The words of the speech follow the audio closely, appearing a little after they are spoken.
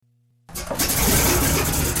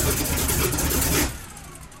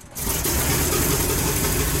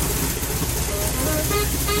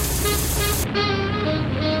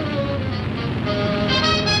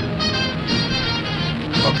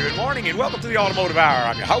Welcome to the Automotive Hour.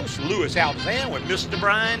 I'm your host, Louis Altazan, with Mr.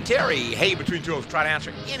 Brian Terry. Hey, between two of us, try to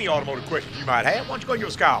answer any automotive questions you might have. Why don't you go give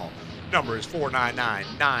us a call? Number is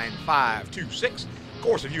 499-9526. Of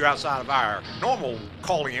course, if you're outside of our normal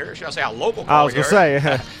calling area, should I say our local calling area? I was going to say.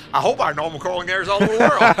 I hope our normal calling area is all over the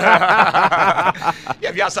world. Yeah,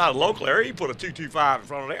 if you're outside of the local area, you put a 225 in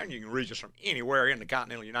front of there, and you can reach us from anywhere in the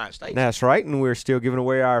continental United States. That's right, and we're still giving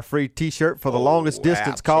away our free T-shirt for the longest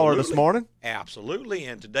distance caller this morning. Absolutely,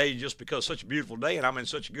 and today, just because it's such a beautiful day and I'm in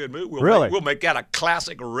such a good mood, we'll make that a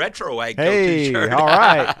classic retro AGCO T-shirt. T-shirt. All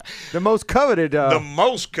right. The most coveted. The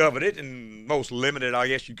most coveted and most limited, I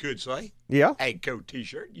guess you could say. Yeah. AGCO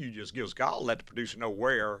T-shirt. You just give us a call, let the producer know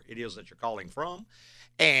where it is that you're calling from,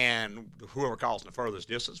 and whoever calls in the furthest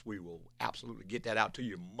distance, we will absolutely get that out to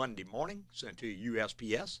you Monday morning, sent to you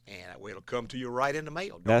USPS, and that way it'll come to you right in the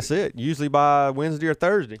mail. That's it. Usually by Wednesday or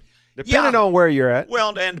Thursday, depending on where you're at.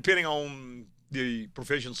 Well, and depending on the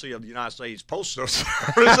proficiency of the United States Postal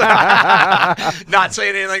Service. Not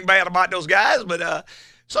saying anything bad about those guys, but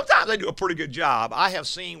sometimes they do a pretty good job. I have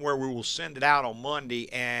seen where we will send it out on Monday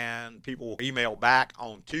and people will email back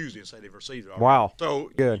on Tuesday and say they've received it already. Wow. So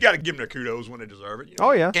good. You got to give them their kudos when they deserve it. You know?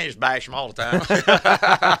 Oh, yeah. You can't just bash them all the time.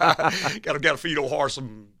 Got to feed old horse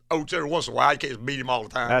some oats every once in a while. You can't just beat him all the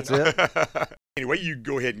time. That's it. Anyway, you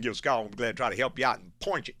go ahead and give us a call. I'm glad to try to help you out and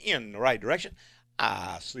point you in the right direction.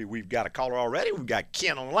 I see we've got a caller already. We've got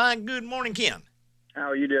Ken on the line. Good morning, Ken.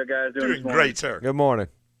 How are you guys doing this morning? Great, sir. Good morning.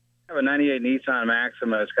 I have a 98 Nissan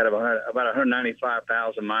Maxima. It's got about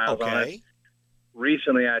 195,000 miles on it.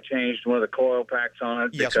 Recently, I changed one of the coil packs on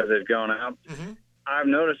it because it's gone out. Mm-hmm. I've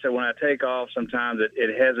noticed that when I take off, sometimes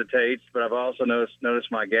it hesitates, but I've also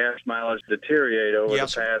noticed my gas mileage deteriorate over the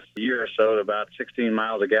past year or so to about 16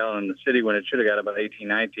 miles a gallon in the city when it should have got about 18,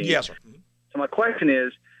 19. Yes, sir. So my question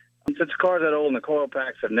is, since the car's that old and the coil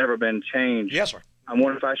packs have never been changed, yes, sir, I'm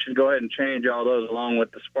wondering if I should go ahead and change all those along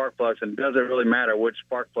with the spark plugs, and does it really matter which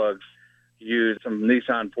spark plugs you use? Some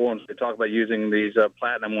Nissan forums, they talk about using these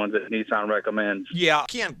platinum ones that Nissan recommends. Yeah,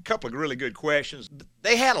 Ken, a couple of really good questions.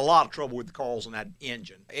 They had a lot of trouble with the coils in that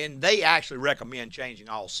engine, and they actually recommend changing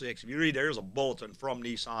all 6. If you read, there's a bulletin from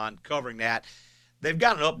Nissan covering that. They've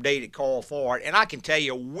got an updated coil for it, and I can tell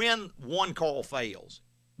you when one coil fails,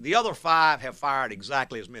 the other 5 have fired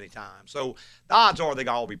exactly as many times. So the odds are they'll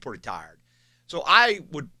all be pretty tired. So I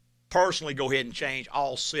would personally go ahead and change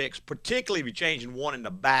all 6, particularly if you're changing one in the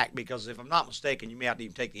back, because if I'm not mistaken, you may have to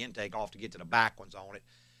even take the intake off to get to the back ones on it.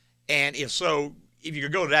 And if so, if you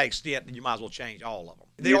could go to that extent, then you might as well change all of them.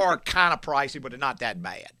 They are kind of pricey, but they're not that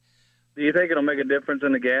bad. Do you think it'll make a difference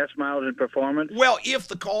in the gas mileage and performance? Well, if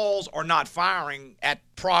the coils are not firing at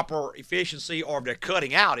proper efficiency or if they're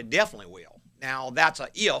cutting out, it definitely will. Now, that's a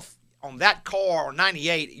if. On that car, or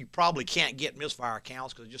 98, you probably can't get misfire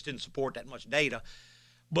counts because it just didn't support that much data.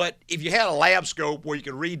 But if you had a lab scope where you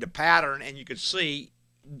could read the pattern and you could see,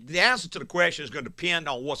 the answer to the question is going to depend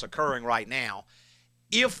on what's occurring right now.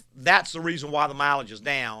 If that's the reason why the mileage is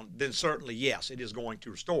down, then certainly, yes, it is going to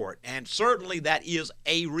restore it. And certainly that is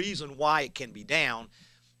a reason why it can be down.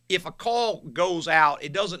 If a coil goes out,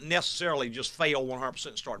 it doesn't necessarily just fail 100%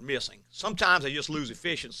 and start missing. Sometimes they just lose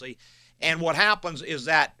efficiency. And what happens is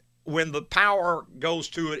that when the power goes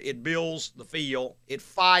to it, it builds the field, it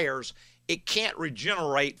fires, it can't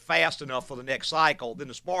regenerate fast enough for the next cycle, then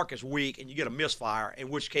the spark is weak and you get a misfire,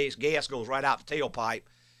 in which case gas goes right out the tailpipe,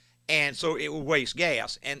 and so it will waste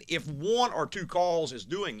gas. And if 1 or 2 calls is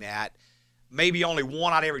doing that, maybe only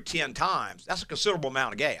 1 out of every 10 times, that's a considerable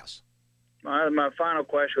amount of gas. My final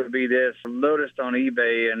question would be this. I noticed on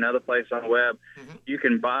eBay and other places on the web, you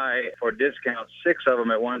can buy for a discount 6 of them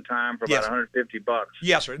at one time for about $150.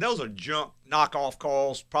 Yes, sir. Those are junk knockoff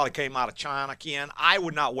calls. Probably came out of China, Ken. I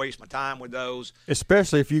would not waste my time with those.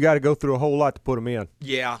 Especially if you got to go through a whole lot to put them in.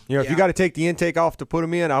 Yeah. If you got to take the intake off to put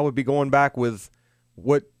them in, I would be going back with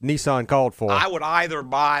what Nissan called for. I would either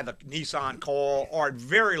buy the Nissan coil or at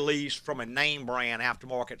very least from a name brand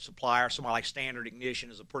aftermarket supplier. Somebody like Standard Ignition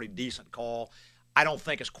is a pretty decent coil. I don't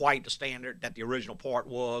think it's quite the standard that the original part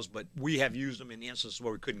was, but we have used them in instances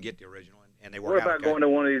where we couldn't get the original, and they work out. What about going to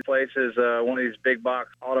one of these places, one of these big box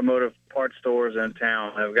automotive parts stores in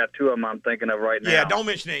town? I've got 2 of them I'm thinking of right now. Yeah, don't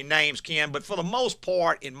mention any names, Ken, but for the most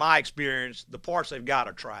part, in my experience, the parts they've got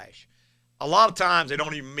are trash. A lot of times they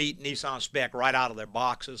don't even meet Nissan spec right out of their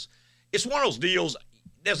boxes. It's one of those deals,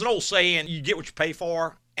 there's an old saying, you get what you pay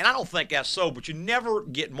for, and I don't think that's so, but you never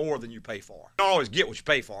get more than you pay for. You don't always get what you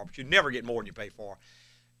pay for, but you never get more than you pay for.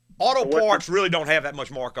 Auto parts really don't have that much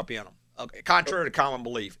markup in them, contrary to common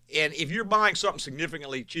belief. And if you're buying something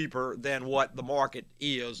significantly cheaper than what the market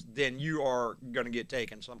is, then you are going to get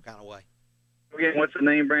taken some kind of way. Again, what's the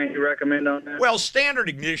name brand you recommend on that? Well, Standard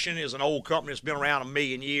Ignition is an old company that's been around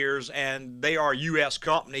 1,000,000 years, and they are a U.S.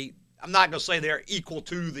 company. I'm not going to say they're equal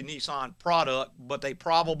to the Nissan product, but they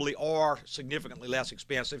probably are significantly less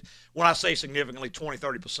expensive. When I say significantly, 20,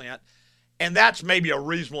 30%. And that's maybe a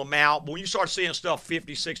reasonable amount. But when you start seeing stuff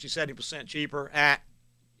 50, 60, 70% cheaper,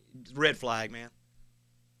 red flag, man.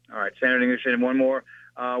 All right, Standard Ignition. And one more.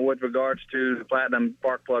 With regards to the Platinum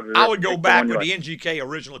spark plugs, I would go back with the NGK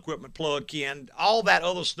original equipment plug, Ken. All that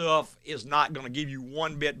other stuff is not going to give you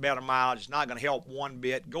one bit better mileage. It's not going to help one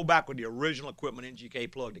bit. Go back with the original equipment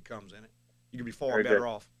NGK plug that comes in it. You can be far better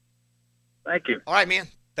off. Thank you. All right, man.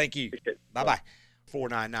 Thank you. Bye-bye.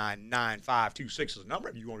 499-9526 is the number.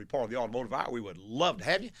 If you want to be part of the Automotive Hour, we would love to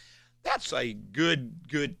have you. That's a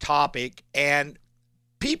good topic. And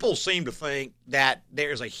people seem to think that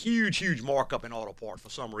there's a huge markup in auto parts for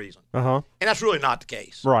some reason. And that's really not the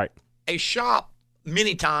case. Right. A shop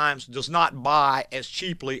many times does not buy as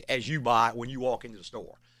cheaply as you buy when you walk into the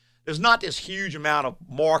store. There's not this huge amount of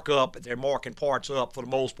markup that they're marking parts up for the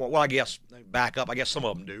most part. Well, I guess, back up, I guess some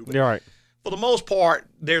of them do. But you're right. For the most part,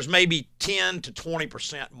 there's maybe 10 to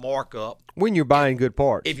 20% markup. When you're buying good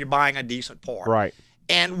parts. If you're buying a decent part. Right.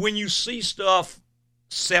 And when you see stuff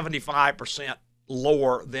 75%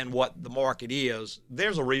 lower than what the market is,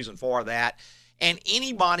 there's a reason for that. And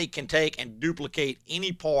anybody can take and duplicate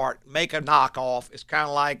any part, make a knockoff. It's kind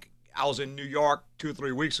of like I was in New York 2 or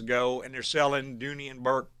 3 weeks ago, and they're selling Dooney and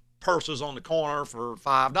Burke purses on the corner for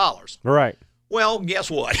 $5. Right. Well, guess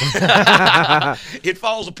what? It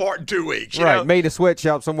falls apart in 2 weeks. You right. know? Made a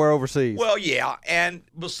sweatshop somewhere overseas. Well, yeah. And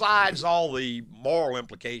besides all the moral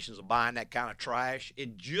implications of buying that kind of trash,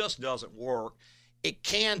 it just doesn't work. It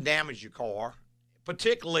can damage your car,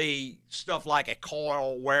 particularly stuff like a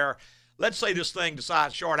coil where, let's say this thing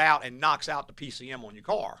decides to short out and knocks out the PCM on your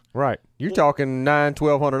car. Right. You're talking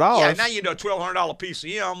 $1,200. Yeah, now you do a $1,200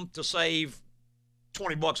 PCM to save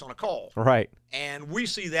 $20 on a coil. Right. And we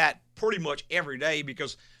see that pretty much every day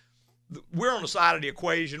because we're on the side of the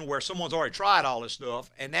equation where someone's already tried all this stuff,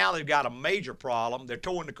 and now they've got a major problem. They're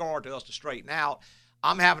towing the car to us to straighten out.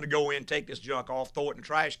 I'm having to go in, take this junk off, throw it in the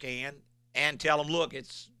trash can, and tell them, look,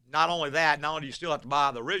 it's not only that, not only do you still have to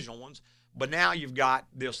buy the original ones, but now you've got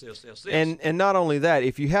this. And not only that,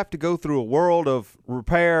 if you have to go through a world of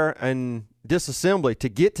repair and disassembly to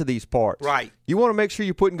get to these parts, right, you want to make sure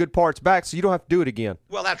you're putting good parts back so you don't have to do it again.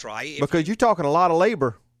 Well, that's right. Because you're talking a lot of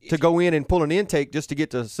labor to go in and pull an intake just to get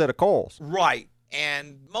to a set of coils. Right.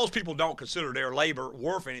 And most people don't consider their labor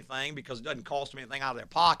worth anything because it doesn't cost them anything out of their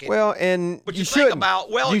pocket. Well, but you think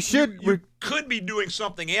about, well, you could be doing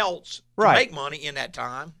something else to right. make money in that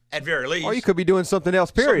time, at very least. Or you could be doing something else,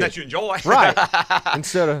 period. Something that you enjoy. Right.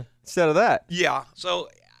 instead of that. Yeah. So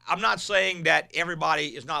I'm not saying that everybody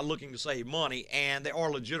is not looking to save money, and there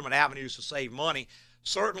are legitimate avenues to save money.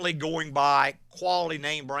 Certainly going by quality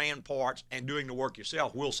name brand parts and doing the work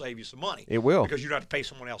yourself will save you some money. It will. Because you don't have to pay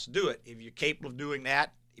someone else to do it. If you're capable of doing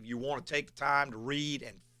that, if you want to take the time to read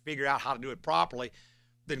and figure out how to do it properly,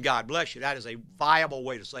 then God bless you. That is a viable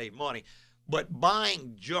way to save money. But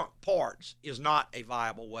buying junk parts is not a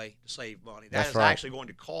viable way to save money. That is actually going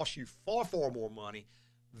to cost you far more money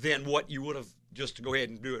than what you would have just to go ahead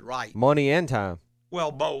and do it right. Money and time.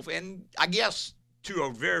 Well, both. And I guess to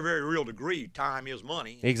a very real degree, time is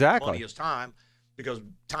money. Exactly. Money is time, because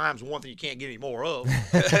time's one thing you can't get any more of.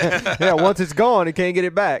 Yeah, once it's gone, you can't get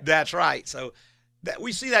it back. That's right. So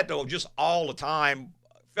we see that, though, just all the time.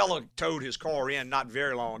 A fella towed his car in not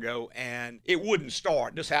very long ago, and it wouldn't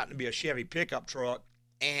start. This happened to be a Chevy pickup truck.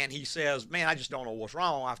 And he says, man, I just don't know what's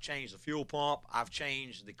wrong. I've changed the fuel pump. I've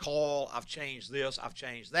changed the coil. I've changed this. I've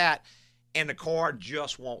changed that. And the car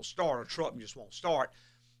just won't start. A truck just won't start.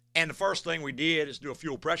 And the first thing we did is do a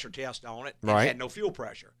fuel pressure test on it. And it had no fuel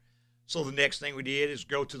pressure. So the next thing we did is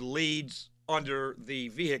go to the leads under the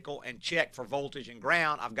vehicle and check for voltage and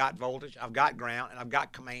ground. I've got voltage, I've got ground, and I've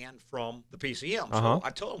got command from the PCM. So I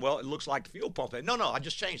told him, well, it looks like the fuel pump. No, I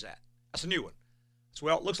just changed that. That's a new one. I said,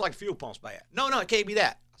 well, it looks like the fuel pump's bad. No, it can't be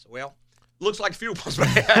that. I said, well, it looks like the fuel pump's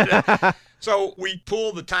bad. So we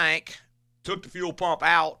pulled the tank, took the fuel pump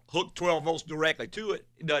out, hooked 12 volts directly to it.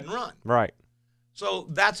 It doesn't run. Right. So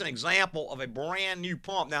that's an example of a brand new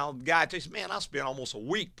pump. Now, the guy tells me, man, I spent almost a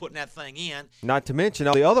week putting that thing in. Not to mention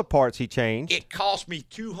all the other parts he changed. It cost me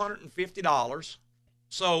 $250.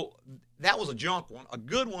 So that was a junk one. A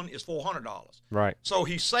good one is $400. Right. So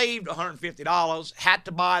he saved $150, had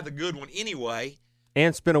to buy the good one anyway.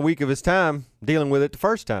 And spent a week of his time dealing with it the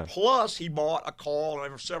first time. Plus, he bought a coil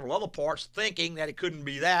and several other parts thinking that it couldn't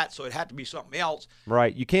be that, so it had to be something else.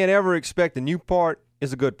 Right. You can't ever expect a new part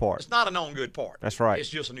is a good part. It's not a known good part. That's right. It's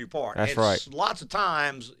just a new part. That's right. Lots of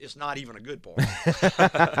times, it's not even a good part.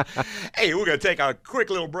 Hey, we're going to take a quick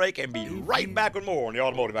little break and be right back with more on the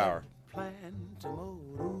Automotive Hour. Plan to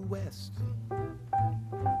motor west.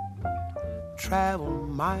 Travel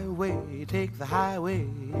my way, take the highway,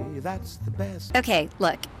 that's the best. Okay,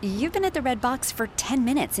 look, you've been at the Red Box for 10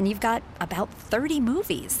 minutes and you've got about 30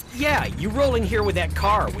 movies. Yeah, you roll in here with that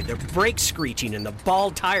car with the brakes screeching and the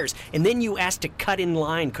bald tires, and then you ask to cut in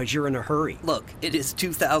line because you're in a hurry. Look, it is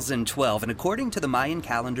 2012, and according to the Mayan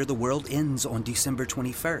calendar, the world ends on December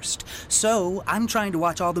 21st. So I'm trying to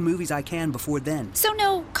watch all the movies I can before then. So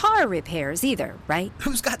no car repairs either, right?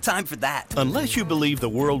 Who's got time for that? Unless you believe the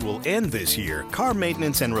world will end this year, car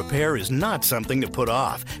maintenance and repair is not something to put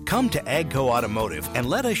off. Come to AGCO Automotive and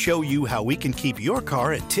let us show you how we can keep your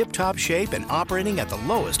car in tip-top shape and operating at the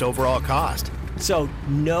lowest overall cost. So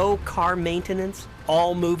no car maintenance?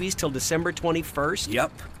 All movies till December 21st?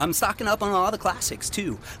 Yep. I'm stocking up on all the classics,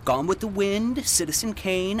 too. Gone with the Wind, Citizen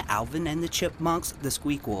Kane, Alvin and the Chipmunks, The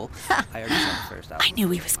Squeakquel. I already saw the first album. I knew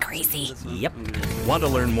he was crazy. Yep. Want to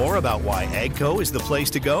learn more about why AGCO is the place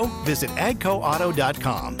to go? Visit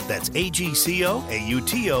agcoauto.com. That's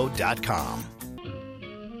AGCOAUTO.com.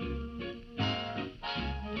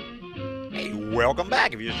 Welcome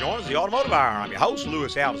back. If you just joined us, the Automotive Hour. I'm your host,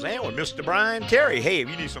 Louis Altazan, with Mr. Brian Terry. Hey, if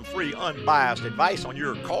you need some free, unbiased advice on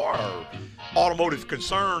your car or automotive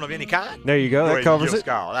concern of any kind, There you go. That covers it.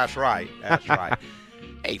 That's right. That's right.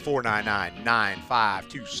 Hey,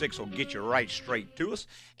 499-9526 will get you right straight to us.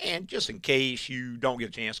 And just in case you don't get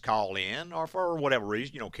a chance to call in, or for whatever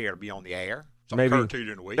reason you don't care to be on the air, Maybe. occur to you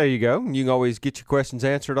during the week. There you go. You can always get your questions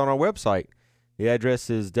answered on our website. The address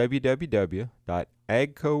is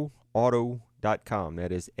www.agcoauto.com.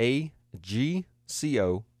 That is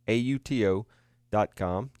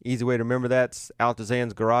AGCOAUTO.com. Easy way to remember that's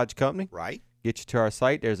Altazan's Garage Company. Right. Get you to our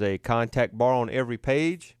site. There's a contact bar on every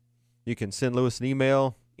page. You can send Louis an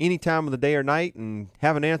email any time of the day or night and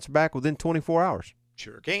have an answer back within 24 hours.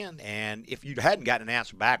 Sure can. And if you hadn't gotten an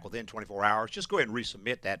answer back within 24 hours, just go ahead and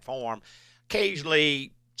resubmit that form.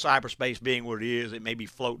 Occasionally, cyberspace being what it is, it may be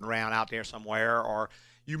floating around out there somewhere, or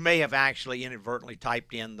you may have actually inadvertently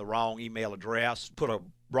typed in the wrong email address, put a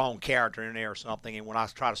wrong character in there or something, and when I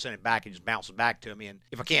try to send it back, it just bounces back to me. And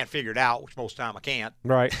if I can't figure it out, which most of the time I can't,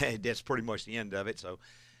 right, that's pretty much the end of it. So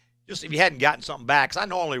just if you hadn't gotten something back, because I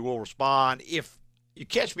normally will respond. If you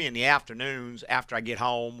catch me in the afternoons after I get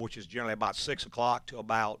home, which is generally about 6 o'clock to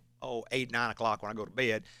about 8, 9 o'clock when I go to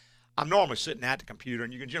bed, I'm normally sitting at the computer,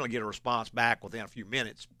 and you can generally get a response back within a few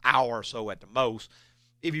minutes, hour or so at the most.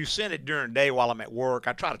 If you send it during the day while I'm at work,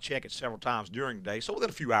 I try to check it several times during the day. So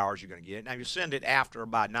within a few hours, you're going to get it. Now, if you send it after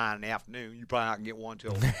about 9 in the afternoon, you're probably not going to get one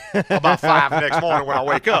until about 5 the next morning when I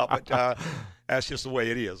wake up. But that's just the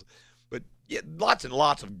way it is. But yeah, lots and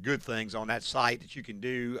lots of good things on that site that you can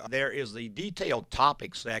do. There is the detailed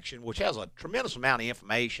topics section, which has a tremendous amount of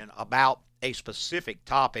information about a specific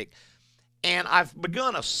topic. And I've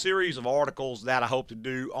begun a series of articles that I hope to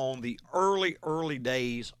do on the early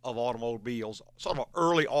days of automobiles, sort of an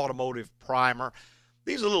early automotive primer.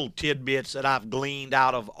 These are little tidbits that I've gleaned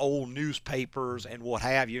out of old newspapers and what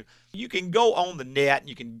have you. You can go on the net and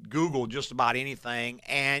you can Google just about anything,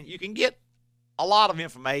 and you can get a lot of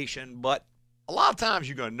information, but a lot of times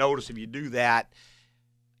you're going to notice if you do that,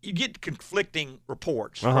 you get conflicting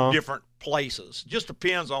reports from different places. Just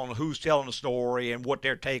depends on who's telling the story and what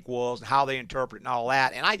their take was and how they interpret it and all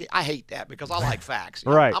that. And I hate that because I like facts.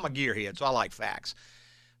 Right. I'm a gearhead, so I like facts.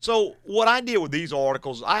 So what I did with these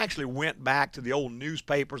articles, I actually went back to the old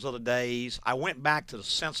newspapers of the days. I went back to the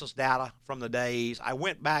census data from the days. I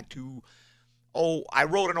went back to, I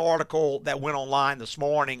wrote an article that went online this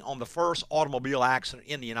morning on the first automobile accident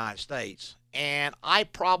in the United States. And I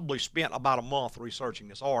probably spent about a month researching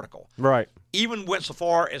this article. Right. Even went so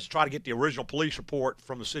far as to try to get the original police report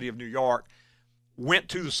from the city of New York, went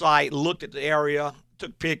to the site, looked at the area,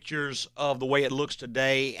 took pictures of the way it looks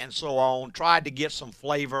today and so on, tried to get some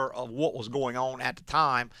flavor of what was going on at the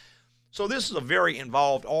time. So this is a very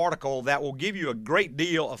involved article that will give you a great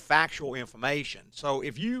deal of factual information. So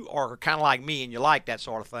if you are kind of like me and you like that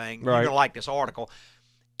sort of thing, you're going to like this article.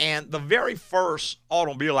 And the very first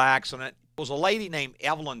automobile accident was a lady named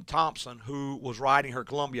Evelyn Thompson who was riding her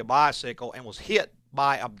Columbia bicycle and was hit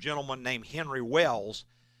by a gentleman named Henry Wells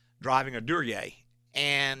driving a Duryea.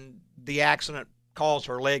 And the accident caused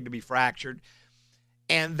her leg to be fractured.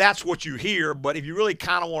 And that's what you hear. But if you really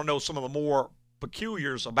kind of want to know some of the more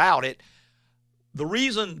peculiars about it, the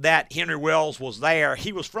reason that Henry Wells was there,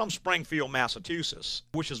 he was from Springfield, Massachusetts,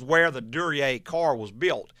 which is where the Duryea car was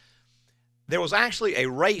built. there was actually a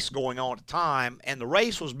race going on at the time, and the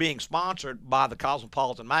race was being sponsored by the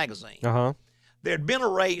Cosmopolitan magazine. Uh-huh. There had been a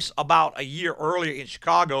race about a year earlier in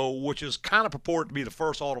Chicago, which is kind of purported to be the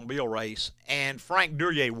first automobile race, and Frank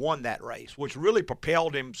Duryea won that race, which really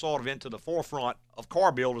propelled him sort of into the forefront of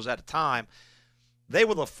car builders at the time. They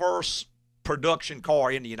were the first production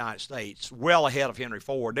car in the United States, well ahead of Henry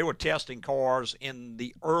Ford. They were testing cars in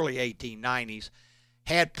the early 1890s,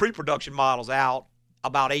 had pre-production models out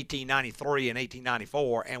about 1893 and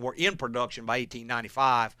 1894, and were in production by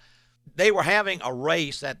 1895. They were having a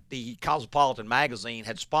race that the Cosmopolitan magazine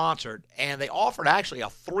had sponsored, and they offered actually a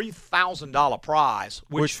 $3,000 prize,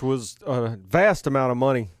 which was a vast amount of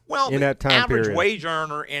money in that time period. The average wage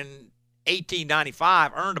earner in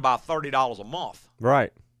 1895 earned about $30 a month.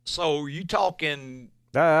 Right. So you talking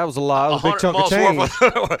that was a lot. That was a big chunk of change.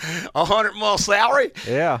 100 month salary.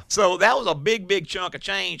 Yeah. So that was a big chunk of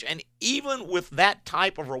change. And even with that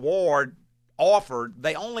type of reward offered,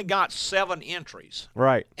 they only got 7 entries.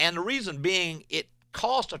 Right. And the reason being, it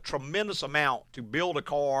cost a tremendous amount to build a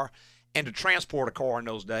car and to transport a car in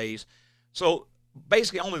those days. So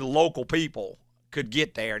basically only the local people could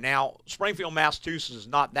get there. Now, Springfield, Massachusetts is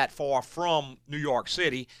not that far from New York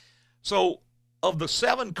City. So of the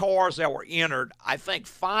 7 cars that were entered, I think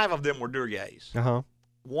 5 of them were Duryeas. Uh-huh.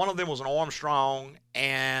 One of them was an Armstrong,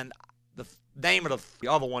 and the name of the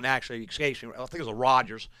other one actually escapes me. I think it was a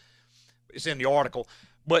Rogers. It's in the article.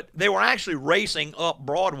 But they were actually racing up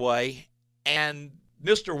Broadway, and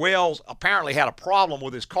Mr. Wells apparently had a problem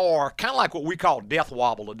with his car, kind of like what we call death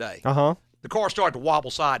wobble today. Uh-huh. The car started to wobble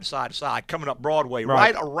side to side to side, coming up Broadway,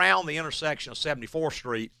 right around the intersection of 74th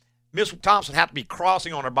Street. Miss Thompson had to be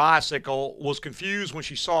crossing on her bicycle, was confused when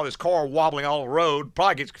she saw this car wobbling all the road.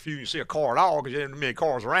 Probably gets confused when you see a car at all because there aren't many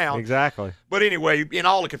cars around. Exactly. But anyway, in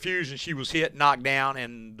all the confusion, she was hit, knocked down,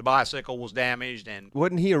 and the bicycle was damaged. And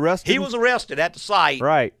wasn't he arrested? He was arrested at the site.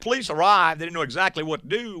 Right. Police arrived. They didn't know exactly what to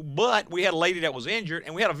do, but we had a lady that was injured,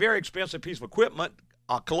 and we had a very expensive piece of equipment.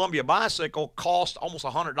 A Columbia bicycle cost almost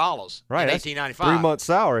 $100 in 1895. 3 months'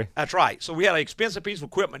 salary. That's right. So we had an expensive piece of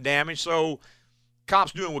equipment damage. So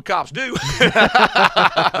cops doing what cops do.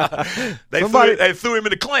 They threw him in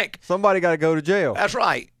the clink. Somebody got to go to jail. That's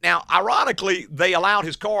right. Now, ironically, they allowed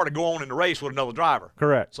his car to go on in the race with another driver.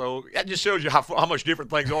 Correct. So that just shows you how much different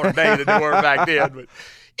things are today than they were back then. But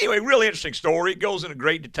anyway, really interesting story. It goes into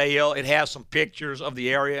great detail. It has some pictures of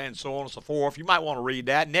the area and so on and so forth. You might want to read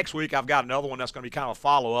that. Next week, I've got another one that's going to be kind of a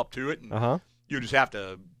follow-up to it. And you just have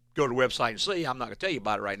to go to the website and see. I'm not going to tell you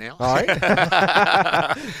about it right now. All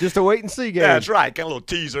right. Just a wait and see game. That's right. Got a little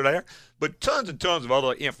teaser there. But tons and tons of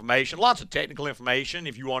other information, lots of technical information.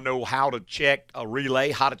 If you want to know how to check a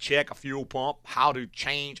relay, how to check a fuel pump, how to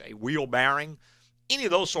change a wheel bearing, any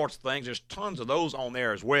of those sorts of things, there's tons of those on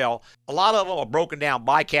there as well. A lot of them are broken down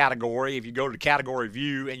by category. If you go to the category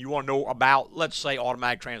view and you want to know about, let's say,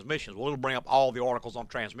 automatic transmissions, well, it'll bring up all the articles on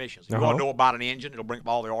transmissions. If you want to know about an engine, it'll bring up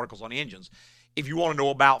all the articles on engines. If you want to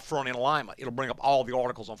know about front-end alignment, it'll bring up all the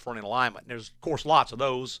articles on front-end alignment. And there's, of course, lots of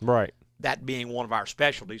those. Right. That being one of our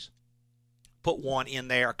specialties. Put one in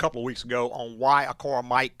there a couple of weeks ago on why a car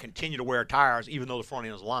might continue to wear tires even though the front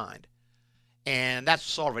end is aligned. And that's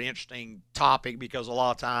sort of an interesting topic because a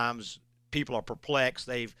lot of times people are perplexed.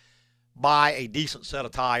 They've buy a decent set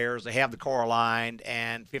of tires, they have the car aligned,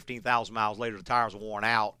 and 15,000 miles later the tires are worn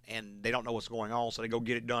out, and they don't know what's going on, so they go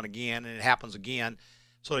get it done again, and it happens again.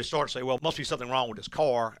 So they start to say, well, must be something wrong with this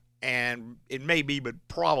car, and it may be, but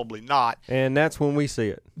probably not. And that's when we see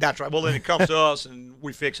it. That's right. Well, then it comes to us, and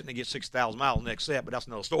we fix it, and it gets 6,000 miles next set, but that's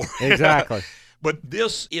another story. Exactly. But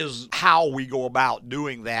this is how we go about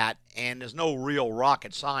doing that, and there's no real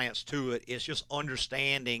rocket science to it. It's just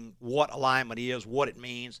understanding what alignment is, what it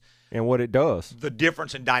means. And what it does. The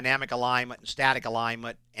difference in dynamic alignment and static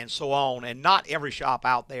alignment and so on. And not every shop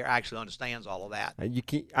out there actually understands all of that.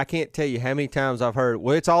 I can't tell you how many times I've heard,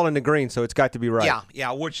 well, it's all in the green, so it's got to be right.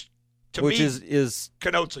 Yeah, which to me is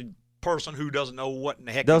connotes a person who doesn't know what in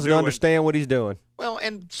the heck doesn't he's doing. Understand what he's doing. Well,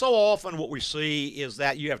 and so often what we see is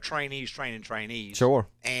that you have trainees training trainees. Sure.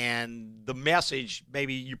 And the message,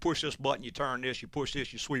 maybe you push this button, you turn this, you push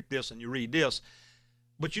this, you sweep this, and you read this.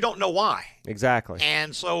 But you don't know why. Exactly.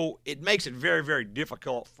 And so it makes it very, very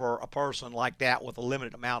difficult for a person like that with a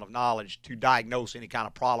limited amount of knowledge to diagnose any kind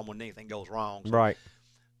of problem when anything goes wrong. So right.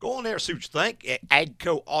 Go on there, see what you think at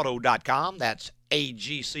agcoauto.com. That's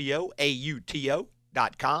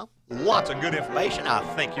AGCOAUTO.com. Lots of good information. I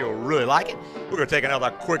think you'll really like it. We're going to take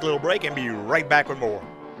another quick little break and be right back with more.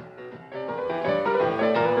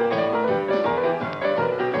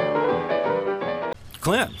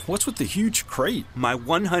 Clint, what's with the huge crate? My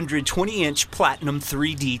 120-inch Platinum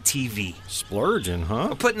 3D TV. Splurging, huh?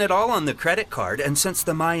 I'm putting it all on the credit card, and since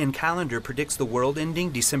the Mayan calendar predicts the world ending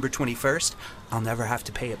December 21st, I'll never have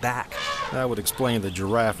to pay it back. That would explain the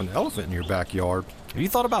giraffe and elephant in your backyard. Have you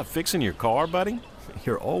thought about fixing your car, buddy?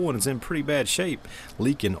 Your old one is in pretty bad shape.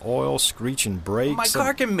 Leaking oil, screeching brakes. My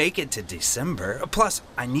car can make it to December. Plus,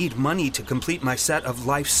 I need money to complete my set of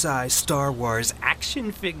life-size Star Wars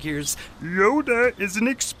action figures. Yoda is an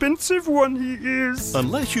expensive one, he is.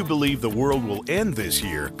 Unless you believe the world will end this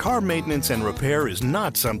year, car maintenance and repair is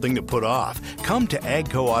not something to put off. Come to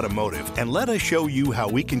AGCO Automotive and let us show you how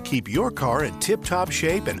we can keep your car in tip-top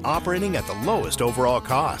shape and operating at the lowest overall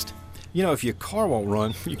cost. You know, if your car won't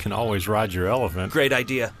run, you can always ride your elephant. Great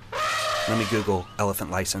idea. Let me Google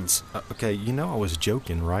elephant license. Okay, you know I was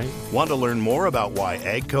joking, right? Want to learn more about why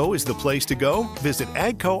AGCO is the place to go? Visit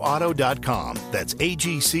agcoauto.com. That's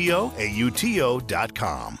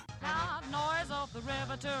AGCOAUTO.com.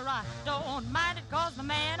 Don't mind it 'cause the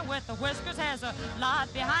man with the whiskers has a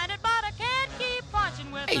lot behind it, but I can't keep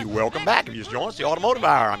punching with Hey, welcome back. If you just joined us, the Automotive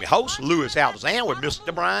Hour. I'm your host, Louis Altazan, with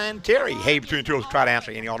Mr. Brian Terry. Hey, between the two of us, try to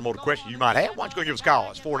answer any automotive questions you might have. Why don't you go give us a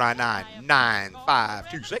call? It's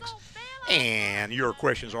 499-9526. And your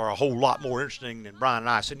questions are a whole lot more interesting than Brian and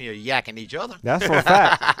I sitting here yakking each other. That's for a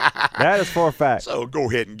fact. That is for a fact. So go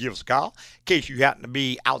ahead and give us a call. In case you happen to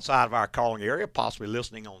be outside of our calling area, possibly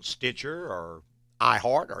listening on Stitcher or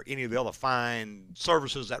iHeart or any of the other fine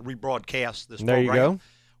services that rebroadcast this program. There you go.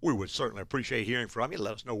 We would certainly appreciate hearing from you.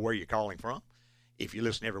 Let us know where you're calling from. If you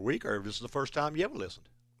listen every week or if this is the first time you ever listened.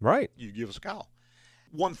 Right. You give us a call.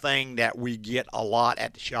 One thing that we get a lot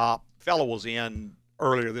at the shop, fellow was in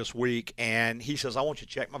earlier this week, and he says, I want you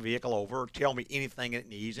to check my vehicle over, tell me anything it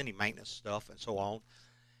needs, any maintenance stuff, and so on.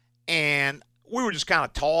 And we were just kind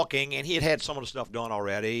of talking, and he had some of the stuff done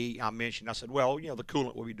already. I said, well, you know, the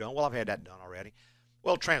coolant will be done. Well, I've had that done already.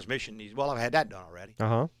 Well, transmission needs, well, I've had that done already.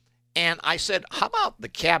 Uh-huh. And I said, how about the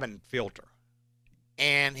cabin filter?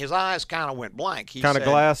 And his eyes kind of went blank. He kind of said,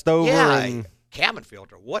 glassed over. Yeah, and... cabin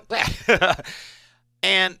filter, what that?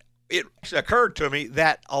 And it actually occurred to me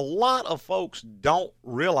that a lot of folks don't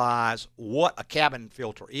realize what a cabin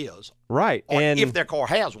filter is. Right. Or and if their car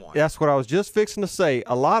has one. That's what I was just fixing to say.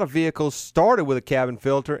 A lot of vehicles started with a cabin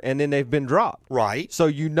filter and then they've been dropped. Right. So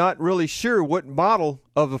you're not really sure what model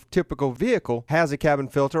of a typical vehicle has a cabin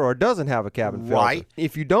filter or doesn't have a cabin filter. Right.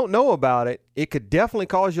 If you don't know about it, it could definitely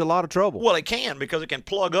cause you a lot of trouble. Well, it can, because it can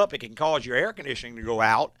plug up. It can cause your air conditioning to go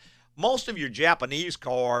out. Most of your Japanese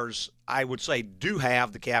cars, I would say, do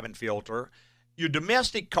have the cabin filter. Your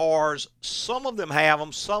domestic cars, some of them have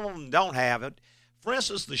them, some of them don't have it. For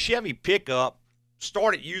instance, the Chevy pickup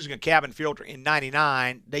started using a cabin filter in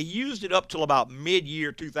 '99. They used it up till about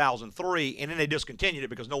mid-year 2003, and then they discontinued it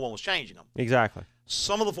because no one was changing them. Exactly.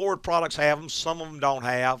 Some of the Ford products have them, some of them don't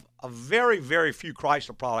have. A very, very few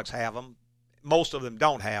Chrysler products have them. Most of them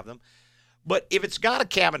don't have them. But if it's got a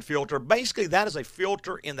cabin filter, basically that is a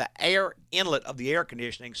filter in the air inlet of the air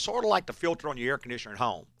conditioning, sort of like the filter on your air conditioner at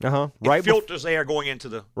home. Uh-huh. It filters air going into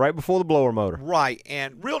the... Right before the blower motor. Right.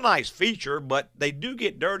 And real nice feature, but they do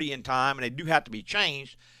get dirty in time, and they do have to be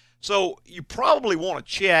changed. So you probably want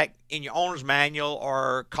to check in your owner's manual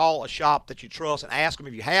or call a shop that you trust and ask them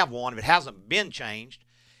if you have one. If it hasn't been changed,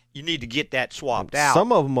 you need to get that swapped out.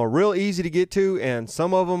 Some of them are real easy to get to, and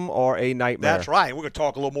some of them are a nightmare. That's right. We're going to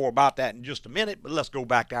talk a little more about that in just a minute, but let's go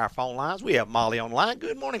back to our phone lines. We have Molly on the line.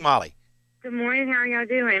 Good morning, Molly. Good morning. How are y'all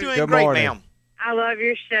doing? Doing Good great, morning. ma'am. I love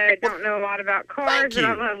your show. Don't know a lot about cars, but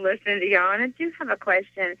I love listening to y'all. And I do have a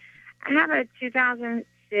question. I have a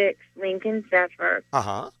 2006 Lincoln Zephyr.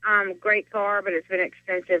 Uh-huh. Great car, but it's been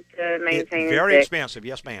expensive to maintain. Very expensive.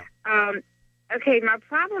 Yes, ma'am. Okay, my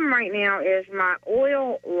problem right now is my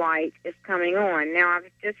oil light is coming on. Now, I've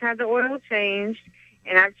just had the oil changed,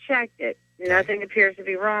 and I've checked it. Nothing appears to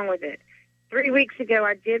be wrong with it. 3 weeks ago,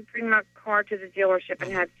 I did bring my car to the dealership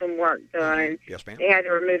and had some work done. Yes, ma'am. They had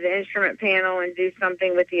to remove the instrument panel and do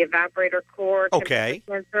something with the evaporator core. Okay.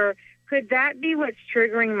 Sensor. Could that be what's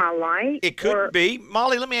triggering my light? It could be.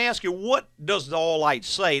 Molly, let me ask you, what does the oil light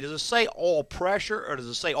say? Does it say oil pressure, or does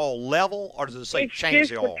it say oil level, or does it say change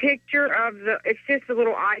the oil? It's just a picture of it's just a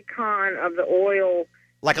little icon of the oil.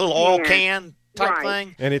 Like a little oil can type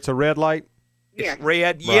thing? And it's a red light? Yes. It's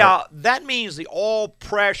red? Right. Yeah, that means the oil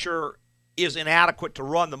pressure is inadequate to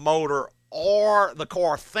run the motor, or the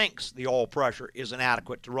car thinks the oil pressure is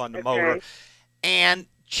inadequate to run the motor. And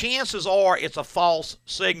chances are it's a false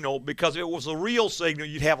signal, because if it was a real signal,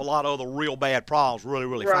 you'd have a lot of other real bad problems really,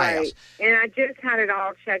 really fast. And I just had it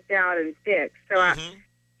all checked out and fixed. So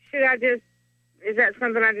should I just is that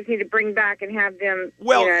something I just need to bring back and have them?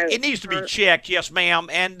 Well, it needs to be checked, yes, ma'am.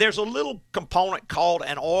 And there's a little component called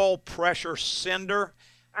an oil pressure sender.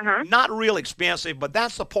 Not real expensive, but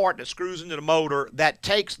that's the part that screws into the motor that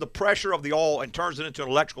takes the pressure of the oil and turns it into an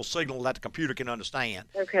electrical signal that the computer can understand.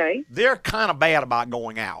 Okay. They're kind of bad about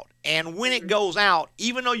going out. And when it goes out,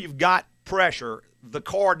 even though you've got pressure, the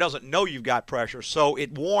car doesn't know you've got pressure, so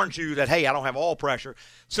it warns you that, hey, I don't have oil pressure.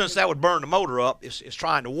 Since that would burn the motor up, it's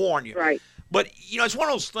trying to warn you. Right. But, it's one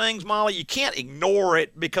of those things, Molly, you can't ignore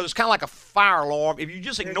it because it's kind of like a fire alarm. If you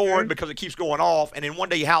just ignore it because it keeps going off and then one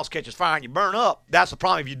day your house catches fire and you burn up, that's the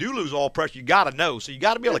problem. If you do lose oil pressure, you got to know. So you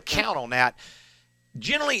got to be able to count on that.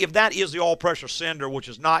 Generally, if that is the oil pressure sender, which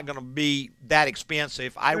is not going to be that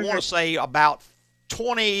expensive, I want to say about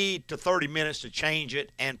 20 to 30 minutes to change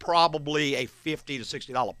it and probably a $50 to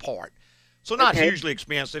 $60 part. So not hugely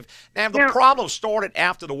expensive. Now, if the problem started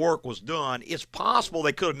after the work was done, it's possible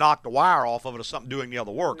they could have knocked the wire off of it or something doing the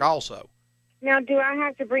other work also. Now, do I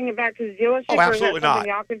have to bring it back to the dealership? Oh, absolutely or is that something not.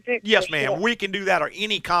 Y'all can fix? Yes, ma'am. We can do that, or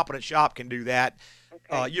any competent shop can do that.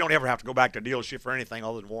 You don't ever have to go back to a dealership for anything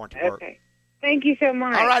other than warranty work. Okay. Thank you so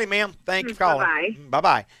much. All righty, ma'am. Thanks for calling. Bye-bye.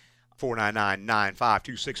 Bye-bye.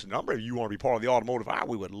 499-9526 is the number. If you want to be part of the automotive hour,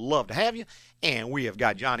 we would love to have you. And we have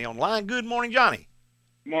got Johnny on the line. Good morning, Johnny.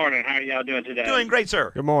 Morning. How are y'all doing today? Doing great,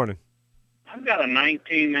 sir. Good morning. I've got a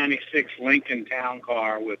 1996 Lincoln Town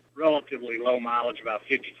Car with relatively low mileage, about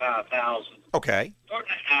 55,000. Okay.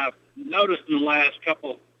 I've noticed in the last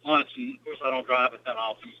couple of months, and of course I don't drive it that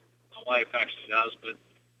often. My wife actually does, but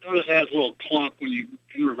notice it has a little clunk when you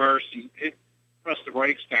in reverse and press the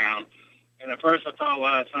brakes down. And at first I thought,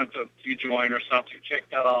 well, it's not a U-joint or something. Check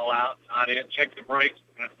that all out. I didn't check the brakes.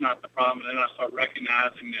 That's not the problem. And then I started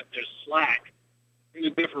recognizing that there's slack in the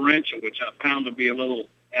differential, which I found to be a little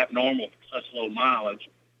abnormal for such low mileage.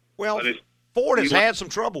 Well, Ford has had some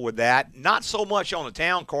trouble with that. Not so much on the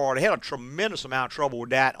town car. They had a tremendous amount of trouble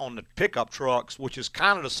with that on the pickup trucks, which is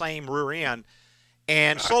kind of the same rear end.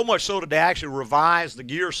 And so much so that they actually revised the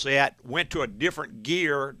gear set, went to a different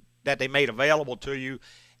gear that they made available to you,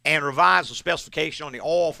 and revised the specification on the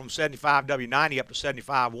oil from 75W90 up to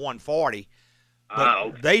 75-140.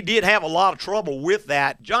 But they did have a lot of trouble with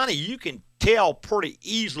that. Johnny, you can tell pretty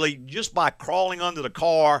easily just by crawling under the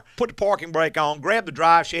car, put the parking brake on, grab the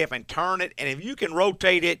drive shaft and turn it, and if you can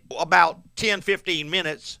rotate it about 10-15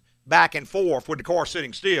 minutes back and forth with the car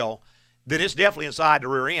sitting still, then it's definitely inside the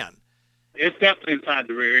rear end. It's definitely inside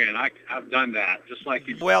the rear end. I've done that, just like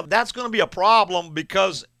you. Well, that's going to be a problem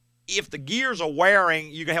because if the gears are wearing,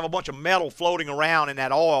 you're going to have a bunch of metal floating around in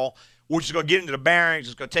that oil, which is going to get into the bearings,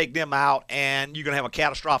 it's going to take them out, and you're going to have a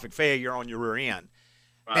catastrophic failure on your rear end.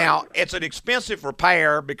 Now, it's an expensive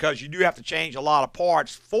repair because you do have to change a lot of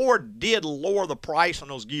parts. Ford did lower the price on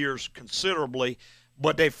those gears considerably,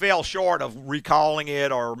 but they fell short of recalling it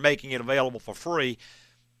or making it available for free.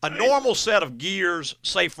 A normal set of gears,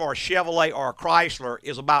 say for a Chevrolet or a Chrysler,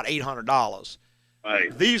 is about $800.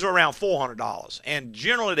 Right. These are around $400, and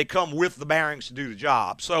generally they come with the bearings to do the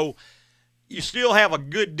job. So you still have a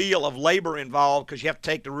good deal of labor involved because you have to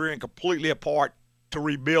take the rear end completely apart to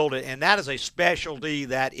rebuild it, and that is a specialty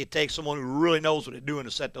that it takes someone who really knows what they're doing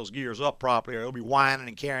to set those gears up properly, or they'll be whining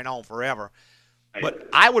and carrying on forever. But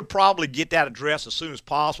I would probably get that addressed as soon as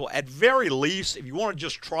possible. At very least, if you want to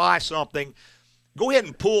just try something, go ahead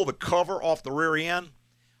and pull the cover off the rear end.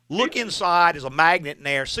 Look inside, there's a magnet in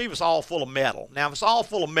there, see if it's all full of metal. Now, if it's all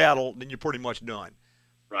full of metal, then you're pretty much done.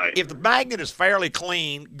 Right. If the magnet is fairly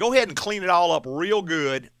clean, go ahead and clean it all up real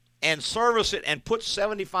good and service it and put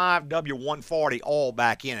 75W140 oil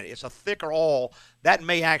back in it. It's a thicker oil. That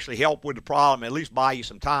may actually help with the problem, at least buy you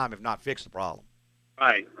some time, if not fix the problem.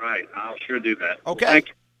 Right. I'll sure do that. Okay. Thank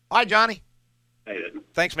you. All right, Johnny. Hey,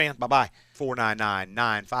 thanks, man. Bye-bye.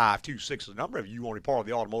 499-9526 is the number. If you want to be part of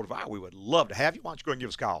the automotive hour, we would love to have you. Why don't you go ahead and give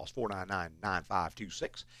us a call? It's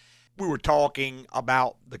 499-9526. We were talking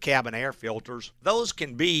about the cabin air filters. Those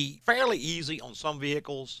can be fairly easy on some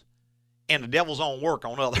vehicles, and the devil's own work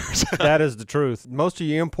on others. That is the truth. Most of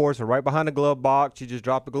your imports are right behind the glove box. You just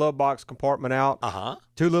drop the glove box compartment out.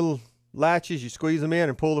 Two little latches, you squeeze them in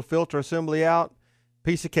and pull the filter assembly out.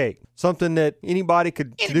 Piece of cake. Something that anybody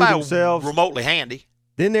could do themselves. Remotely handy.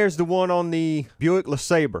 Then there's the one on the Buick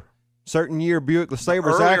LeSabre. Certain year Buick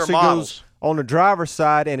LeSabre actually goes on the driver's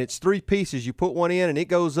side, and it's three pieces. You put one in, and it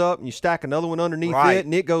goes up, and you stack another one underneath it,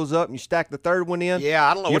 and it goes up, and you stack the third one in. Yeah,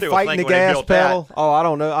 I don't know what they were fighting thinking the when they gas built pedal. that. Oh, I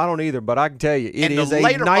don't know. I don't either, but I can tell you, it is the a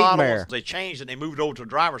later nightmare. Models, they changed it. They moved it over to the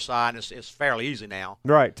driver's side, and it's fairly easy now.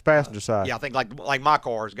 Right, it's passenger side. Yeah, I think like my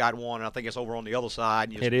car's got one, and I think it's over on the other side,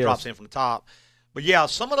 and it just drops in from the top. But, yeah,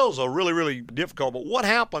 some of those are really, really difficult. But what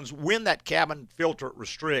happens when that cabin filter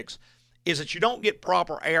restricts is that you don't get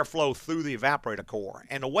proper airflow through the evaporator core.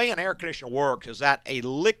 And the way an air conditioner works is that a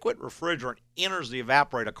liquid refrigerant enters the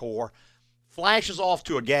evaporator core, flashes off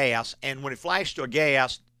to a gas, and when it flashes to a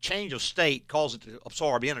gas, change of state causes it to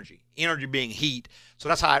absorb energy being heat. So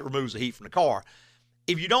that's how it removes the heat from the car.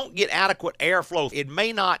 If you don't get adequate airflow, it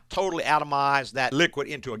may not totally atomize that liquid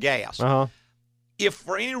into a gas. If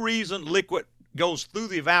for any reason liquid goes through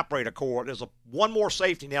the evaporator core, there's one more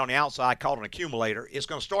safety net on the outside called an accumulator. It's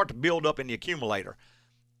going to start to build up in the accumulator.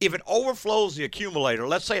 If it overflows the accumulator,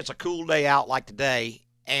 let's say it's a cool day out like today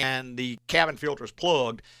and the cabin filter is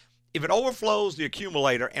plugged, if it overflows the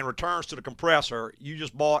accumulator and returns to the compressor, you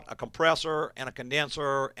just bought a compressor and a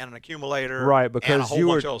condenser and an accumulator, right? Because and a whole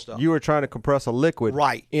bunch of other stuff. You were trying to compress a liquid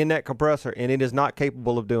in that compressor, and it is not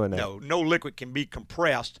capable of doing that. No liquid can be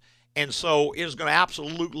compressed, and so it is going to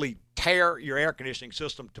absolutely tear your air conditioning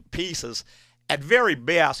system to pieces. At very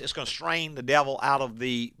best, it's going to strain the devil out of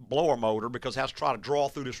the blower motor because it has to try to draw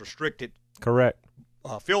through this restricted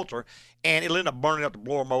filter, and it'll end up burning up the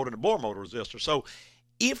blower motor and the blower motor resistor. So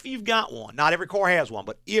if you've got one, not every car has one,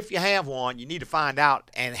 but if you have one, you need to find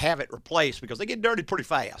out and have it replaced because they get dirty pretty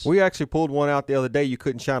fast. We actually pulled one out the other day you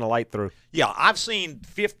couldn't shine a light through. Yeah, I've seen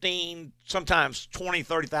 15, sometimes 20,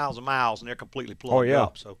 30,000 miles, and they're completely plugged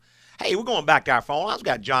up. So, hey, we're going back to our phone. I've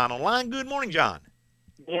got John online. Good morning, John.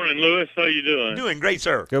 Morning, Lewis. How you doing? Doing great,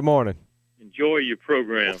 sir. Good morning. Enjoy your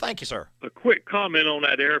program. Well, thank you, sir. A quick comment on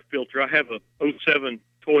that air filter. I have a 07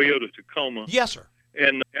 Toyota Tacoma. Yes, sir.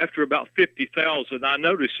 And after about 50,000, I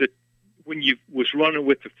noticed that when you was running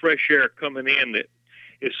with the fresh air coming in, that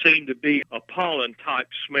it seemed to be a pollen-type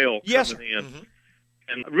smell coming in. Mm-hmm.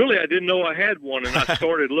 And really, I didn't know I had one, and I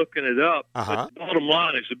started looking it up. But the bottom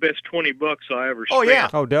line is the best $20 I ever spent. Oh, yeah.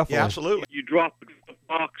 Oh, definitely. Yeah, absolutely. You drop the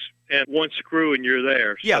box and one screw, and you're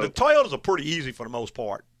there. Yeah, the Toyotas are pretty easy for the most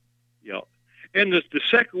part. Yeah. And the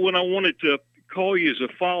second one I wanted to call you as a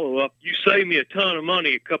follow-up. You saved me a ton of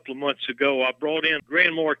money a couple of months ago. I brought in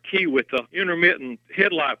Grand Marquis with an intermittent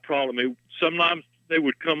headlight problem. Sometimes they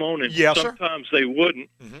would come on, and sometimes they wouldn't.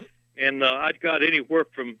 Mm-hmm. And I got anywhere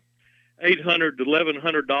from $800 to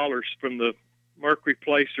 $1,100 from the Mercury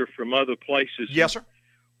place or from other places. Yes, sir.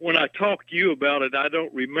 When I talked to you about it, I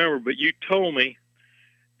don't remember, but you told me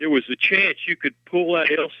there was a chance you could pull that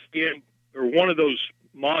LCM or one of those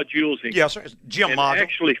modules and, yes, sir. It's gym and module.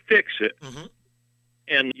 Actually fix it. Mm-hmm.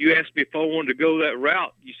 And you asked me if I wanted to go that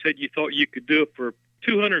route. You said you thought you could do it for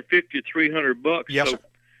 $250 to $300. Yes, so sir.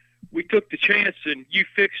 We took the chance, and you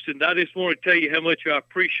fixed it. And I just want to tell you how much I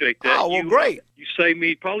appreciate that. Oh, well, great. You saved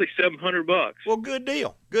me probably $700. Well, good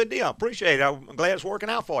deal. Good deal. Appreciate it. I'm glad it's working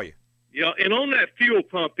out for you. Yeah, and on that fuel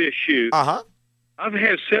pump issue, I've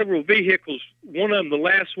had several vehicles. One of them, the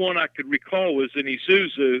last one I could recall, was an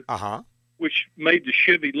Isuzu, which made the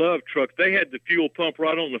Chevy Love truck. They had the fuel pump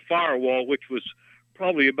right on the firewall, which was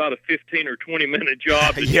probably about a 15 or 20-minute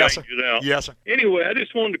job to change it out. Yes, sir. Anyway, I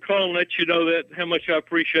just wanted to call and let you know that how much I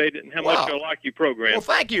appreciate it and how much I like your program. Well,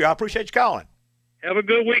 thank you. I appreciate you calling. Have a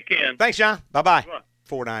good weekend. Thanks, John. Bye-bye.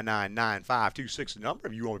 499-9526 the number.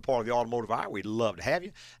 If you want to be part of the automotive hour, we'd love to have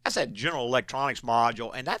you. That's that general electronics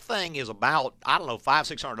module, and that thing is about, I don't know,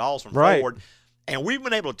 $500-600 from Ford. And we've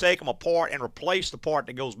been able to take them apart and replace the part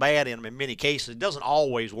that goes bad in them in many cases. It doesn't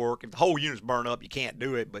always work. If the whole unit's burned up, you can't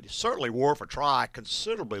do it, but it's certainly worth a try,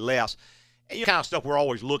 considerably less. And the kind of stuff we're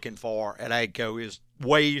always looking for at AGCO is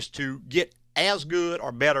ways to get as good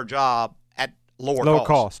or better job at lower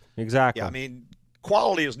cost. Exactly. Yeah, I mean,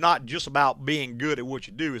 quality is not just about being good at what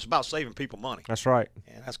you do. It's about saving people money. That's right.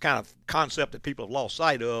 And that's kind of concept that people have lost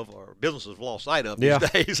sight of, or businesses have lost sight of these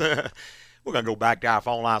days. We're going to go back to our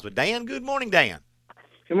phone lines with Dan. Good morning, Dan.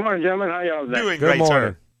 Good morning, gentlemen. How y'all doing? Doing great,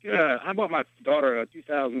 sir. Good. I bought my daughter a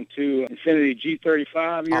 2002 Infiniti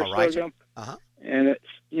G35 years ago. And it's,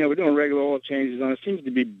 we're doing regular oil changes on it. It seems to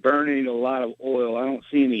be burning a lot of oil. I don't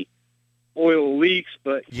see any oil leaks,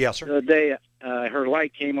 but the other day her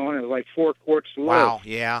light came on and it was like 4 quarts low. Wow,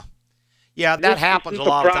 yeah. Yeah, that happens a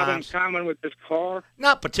lot of times. Is this a problem common with this car?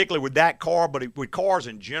 Not particularly with that car, but with cars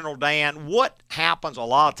in general, Dan. What happens a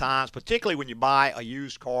lot of times, particularly when you buy a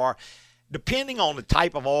used car, depending on the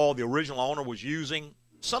type of oil the original owner was using,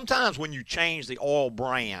 sometimes when you change the oil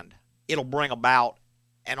brand, it'll bring about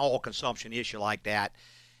an oil consumption issue like that.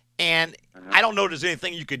 And I don't know if there's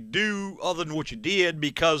anything you could do other than what you did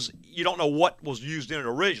because you don't know what was used in it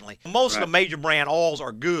originally. Most of the major brand oils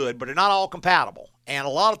are good, but they're not all compatible. And a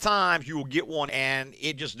lot of times you will get one and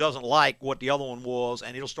it just doesn't like what the other one was,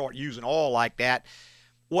 and it'll start using oil like that.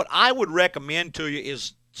 What I would recommend to you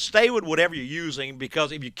is stay with whatever you're using,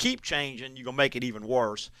 because if you keep changing, you're going to make it even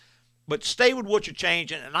worse. But stay with what you're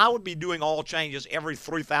changing, and I would be doing oil changes every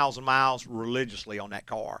 3,000 miles religiously on that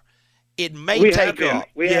car. It may take up.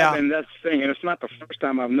 We have been, that's the thing, and it's not the first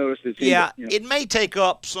time I've noticed it. It may take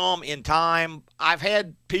up some in time. I've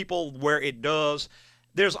had people where it does.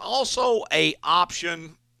 There's also a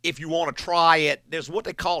option if you want to try it. There's what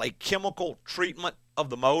they call a chemical treatment of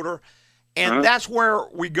the motor. And that's where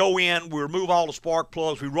we go in, we remove all the spark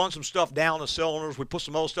plugs, we run some stuff down the cylinders, we put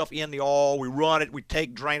some other stuff in the oil, we run it, we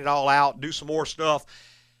drain it all out, do some more stuff.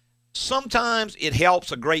 Sometimes it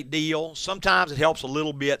helps a great deal. Sometimes it helps a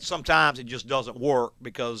little bit. Sometimes it just doesn't work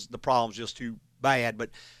because the problem's just too bad. But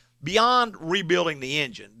beyond rebuilding the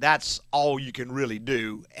engine, that's all you can really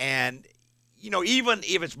do. And, even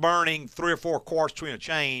if it's burning 3 or 4 quarts between a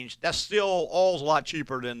change, that's still oil's a lot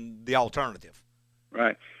cheaper than the alternative.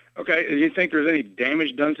 Right. Okay, do you think there's any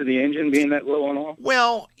damage done to the engine being that low on oil?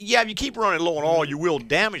 Well, yeah, if you keep running low on oil, you will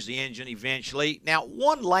damage the engine eventually. Now,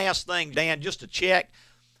 one last thing, Dan, just to check,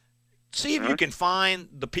 see if you can find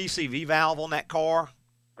the PCV valve on that car.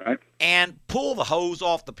 Right. And pull the hose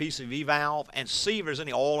off the PCV valve and see if there's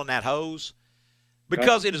any oil in that hose.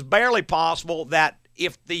 Because it is barely possible that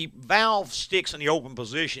if the valve sticks in the open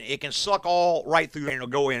position, it can suck all right through there and it'll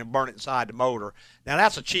go in and burn it inside the motor. Now,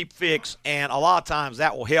 that's a cheap fix, and a lot of times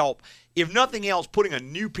that will help. If nothing else, putting a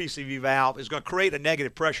new PCV valve is going to create a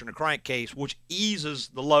negative pressure in the crankcase, which eases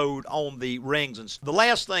the load on the rings. And the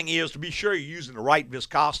last thing is to be sure you're using the right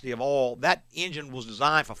viscosity of oil. That engine was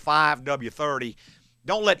designed for 5W30.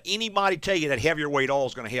 Don't let anybody tell you that heavier weight oil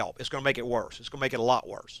is going to help. It's going to make it worse. It's going to make it a lot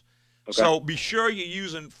worse. Okay. So be sure you're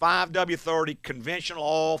using 5W30 conventional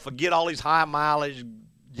oil. Forget all these high mileage,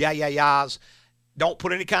 yeahs. Don't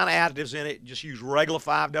put any kind of additives in it. Just use regular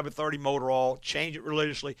 5W30 motor oil. Change it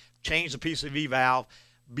religiously. Change the PCV valve.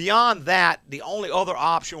 Beyond that, the only other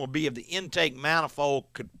option would be if the intake manifold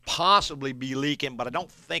could possibly be leaking, but I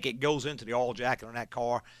don't think it goes into the oil jacket on that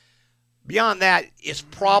car. Beyond that, it's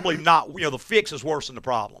probably not, the fix is worse than the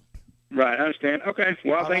problem. Right, I understand. Okay,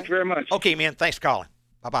 well, thank you very much. Okay, man, thanks for calling.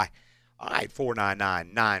 Bye-bye. All right,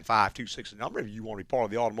 499-9526 the number. If you want to be part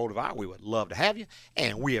of the automotive hour, we would love to have you.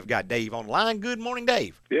 And we have got Dave on the line. Good morning,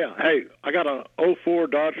 Dave. Yeah, hey, I got a 04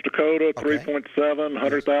 Dodge Dakota, 3.7,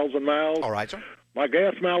 100,000 miles. All right, sir. My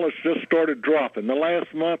gas mileage just started dropping. The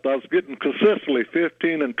last month, I was getting consistently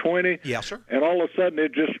 15 and 20. Yes, sir. And all of a sudden,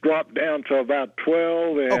 it just dropped down to about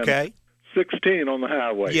 12 and 16 on the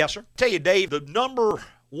highway. Yes, sir. Tell you, Dave, the number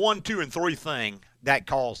 1, 2, and 3 thing that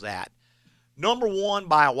caused that. Number 1,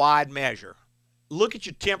 by a wide measure, look at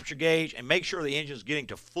your temperature gauge and make sure the engine is getting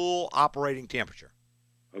to full operating temperature.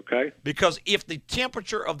 Okay. Because if the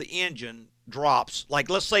temperature of the engine drops,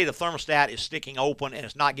 like let's say the thermostat is sticking open and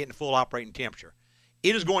it's not getting full operating temperature,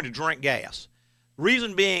 it is going to drink gas.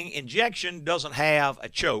 Reason being, injection doesn't have a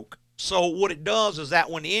choke. So what it does is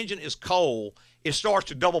that when the engine is cold, it starts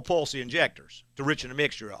to double pulse the injectors to richen the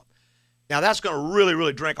mixture up. Now, that's going to really,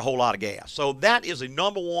 really drink a whole lot of gas. So that is a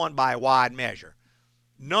number 1 by a wide measure.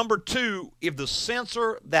 Number 2, if the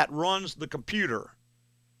sensor that runs the computer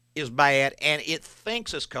is bad and it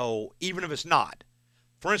thinks it's cold, even if it's not.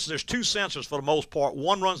 For instance, there's 2 sensors for the most part.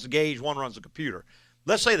 One runs the gauge, one runs the computer.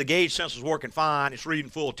 Let's say the gauge sensor is working fine, it's reading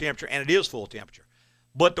full temperature, and it is full temperature.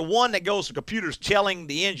 But the one that goes to the computer is telling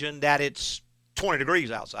the engine that it's 20 degrees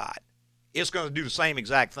outside. It's going to do the same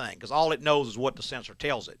exact thing because all it knows is what the sensor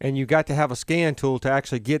tells it. And you got to have a scan tool to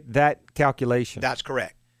actually get that calculation. That's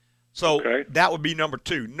correct. So that would be number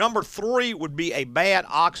 2. Number 3 would be a bad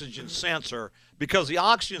oxygen sensor because the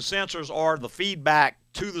oxygen sensors are the feedback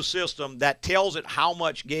to the system that tells it how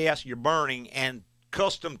much gas you're burning and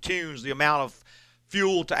custom tunes the amount of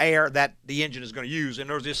fuel to air that the engine is going to use. And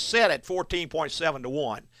there's this set at 14.7 to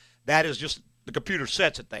 1. That is just the computer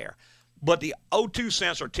sets it there. But the O2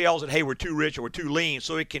 sensor tells it, hey, we're too rich or we're too lean,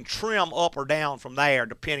 so it can trim up or down from there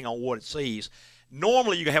depending on what it sees.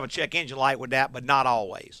 Normally, you can have a check engine light with that, but not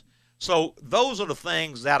always. So those are the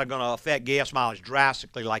things that are going to affect gas mileage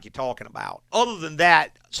drastically like you're talking about. Other than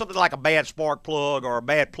that, something like a bad spark plug or a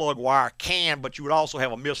bad plug wire can, but you would also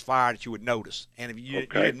have a misfire that you would notice. And if you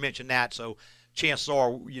didn't mention that, so chances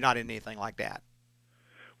are you're not in anything like that.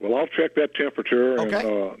 Well, I'll check that temperature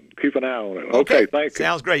and keep an eye on it. Okay, thank you.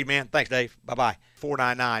 Sounds great, man. Thanks, Dave. Bye-bye.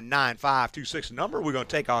 499-9526 the number. We're going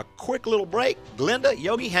to take a quick little break. Glenda,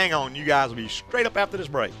 Yogi, hang on. You guys will be straight up after this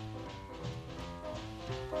break.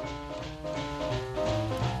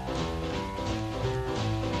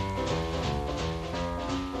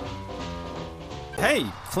 Hey,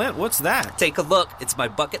 Clint, what's that? Take a look. It's my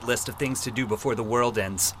bucket list of things to do before the world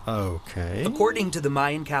ends. Okay. According to the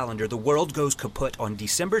Mayan calendar, the world goes kaput on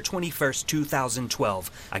December 21st,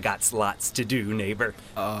 2012. I got lots to do, neighbor.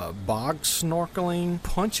 Bog snorkeling,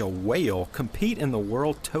 punch a whale, compete in the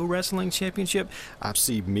World Tow Wrestling Championship. I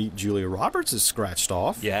see Meet Julia Roberts is scratched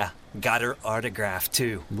off. Yeah, got her autograph,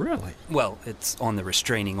 too. Really? Well, it's on the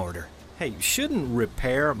restraining order. Hey, shouldn't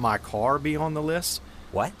repair my car be on the list?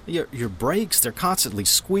 What? Your brakes, they're constantly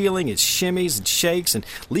squealing, it shimmies and shakes and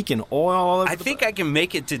leaking oil all over. I think I can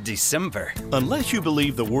make it to December. Unless you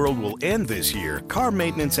believe the world will end this year, car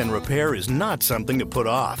maintenance and repair is not something to put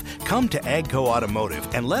off. Come to AGCO Automotive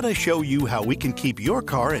and let us show you how we can keep your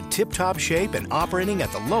car in tip-top shape and operating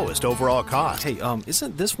at the lowest overall cost. Hey,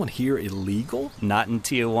 isn't this one here illegal? Not in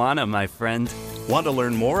Tijuana, my friend. Want to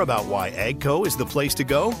learn more about why AGCO is the place to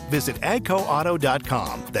go? Visit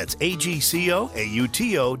agcoauto.com. That's AGCOAUTO.com.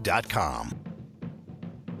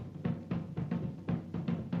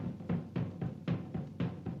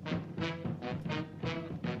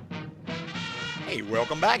 Hey,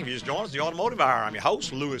 welcome back. If you just joined us, the Automotive Hour. I'm your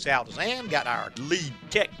host, Louis Altazan. Got our lead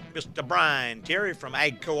tech, Mr. Brian Terry from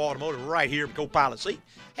AGCO Automotive right here in co-pilot seat.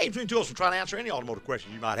 Hey, between two of us, we'll try to answer any automotive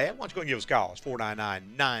questions you might have. Why don't you go and give us a call? It's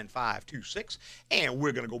 499-9526. And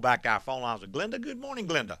we're going to go back to our phone lines with Glenda. Good morning,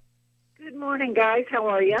 Glenda. Good morning, guys. How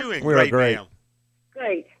are you? Doing great, ma'am.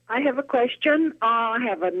 Great. I have a question. I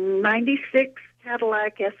have a 96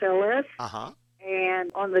 Cadillac SLS. Uh-huh.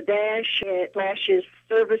 And on the dash, it flashes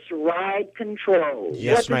service ride control.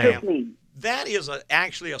 Yes, what does this mean? That is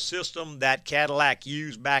actually a system that Cadillac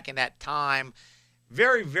used back in that time.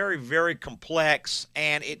 Very, very, very complex,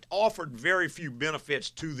 and it offered very few benefits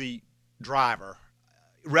to the driver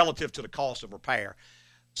relative to the cost of repair.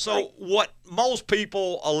 So what most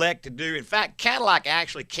people elect to do, in fact, Cadillac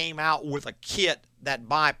actually came out with a kit that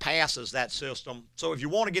bypasses that system. So if you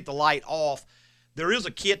want to get the light off, there is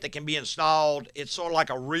a kit that can be installed. It's sort of like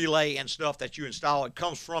a relay and stuff that you install. It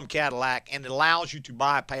comes from Cadillac, and it allows you to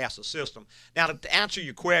bypass the system. Now, to answer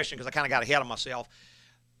your question, because I kind of got ahead of myself,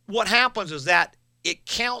 what happens is that it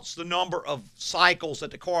counts the number of cycles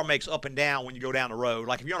that the car makes up and down when you go down the road.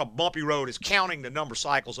 Like if you're on a bumpy road, it's counting the number of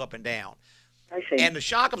cycles up and down. I see. And the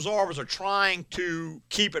shock absorbers are trying to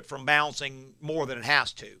keep it from bouncing more than it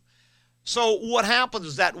has to. So what happens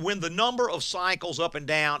is that when the number of cycles up and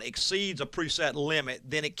down exceeds a preset limit,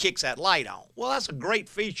 then it kicks that light on. Well, that's a great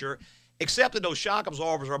feature, except that those shock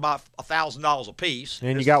absorbers are about $1,000 a piece.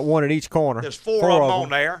 And you got one at each corner. There's four of them on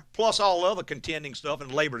there, plus all the other contending stuff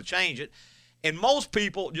and labor to change it. And most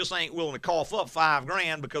people just ain't willing to cough up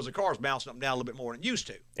 $5,000 because the car's bouncing up and down a little bit more than it used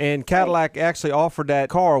to. And Cadillac actually offered that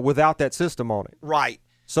car without that system on it. Right.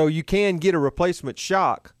 So you can get a replacement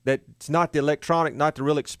shock that's not the electronic, not the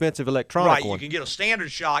real expensive electronic one. Right, you can get a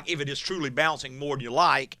standard shock if it is truly bouncing more than you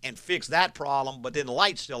like and fix that problem, but then the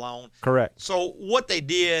light's still on. Correct. So what they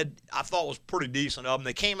did, I thought was pretty decent of them.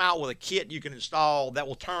 They came out with a kit you can install that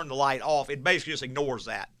will turn the light off. It basically just ignores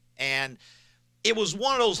that. And it was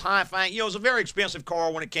one of those high-fi, it was a very expensive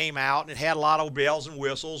car when it came out, and it had a lot of bells and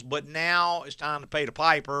whistles, but now it's time to pay the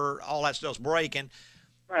piper. All that stuff's breaking.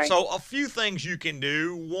 Right. So a few things you can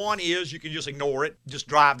do. One is you can just ignore it, just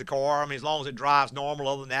drive the car. I mean, as long as it drives normal,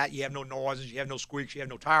 other than that, you have no noises, you have no squeaks, you have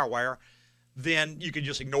no tire wear, then you can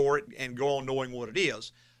just ignore it and go on knowing what it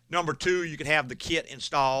is. Number two, you can have the kit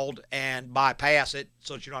installed and bypass it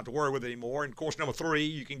so that you don't have to worry with it anymore. And, of course, number three,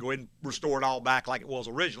 you can go ahead and restore it all back like it was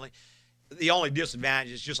originally. The only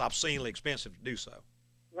disadvantage is just obscenely expensive to do so.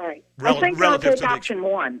 Right. I think I'll take option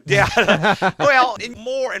one. Yeah. Well,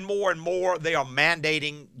 more and more and more, they are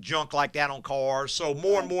mandating junk like that on cars. So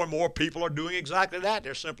more and more people are doing exactly that.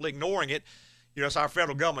 They're simply ignoring it. It's our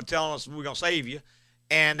federal government telling us we're going to save you.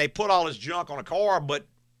 And they put all this junk on a car, but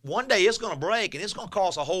one day it's going to break, and it's going to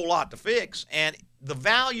cost a whole lot to fix. And the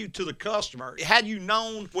value to the customer, had you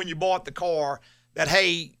known when you bought the car that,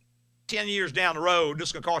 hey, 10 years down the road, this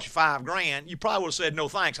is going to cost you $5,000, you probably would have said, no,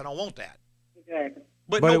 thanks, I don't want that. Exactly.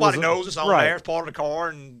 But nobody knows it's on there. It's part of the car,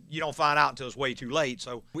 and you don't find out until it's way too late.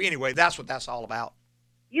 So, anyway, that's what that's all about.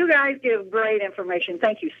 You guys give great information.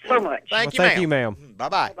 Thank you so much. Thank you, ma'am.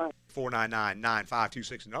 Bye-bye.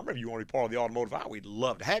 499-9526 the number. If you want to be part of the Automotive Hour, we'd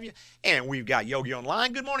love to have you. And we've got Yogi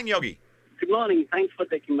online. Good morning, Yogi. Good morning. Thanks for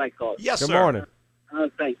taking my call. Yes, sir. Good morning.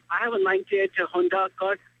 Thanks. I have a 98 Honda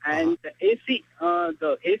Accord, and the AC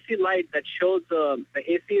light that shows the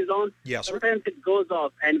AC is on, yes, sir. Sometimes it goes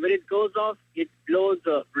off, and when it goes off, it blows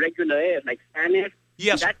regular air, like fan air.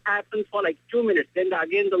 Yes. That happens for like 2 minutes. Then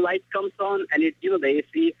again, the light comes on, and the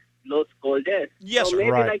AC blows cold air. Yes, so sir.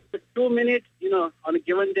 maybe Right. like for 2 minutes, on a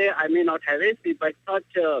given day, I may not have AC, but I thought,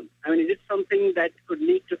 is it something that could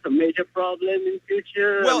lead to some major problem in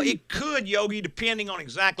future? Well, it could, Yogi, depending on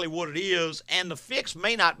exactly what it is, and the fix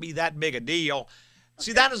may not be that big a deal.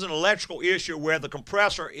 See, that is an electrical issue where the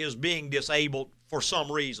compressor is being disabled for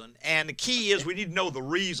some reason, and the key is we need to know the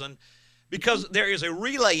reason, because there is a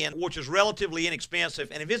relay in which is relatively inexpensive,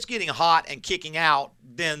 and if it's getting hot and kicking out,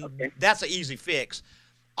 then that's an easy fix.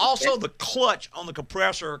 Also, the clutch on the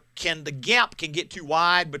compressor the gap can get too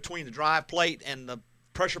wide between the drive plate and the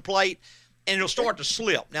pressure plate, and it'll start to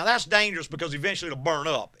slip. Now, that's dangerous because eventually it'll burn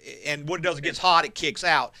up, and when it does, it gets hot, it kicks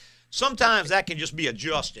out. Sometimes that can just be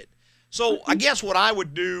adjusted. So I guess what I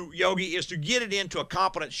would do, Yogi, is to get it into a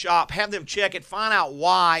competent shop, have them check it, find out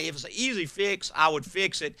why. If it's an easy fix, I would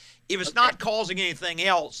fix it. If it's not causing anything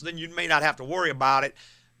else, then you may not have to worry about it.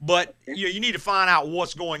 But you need to find out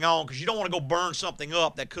what's going on because you don't want to go burn something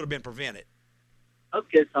up that could have been prevented.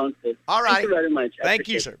 Okay, sounds good. All right. Thank you very much. Thank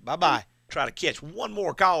you, sir. Bye-bye. Try to catch one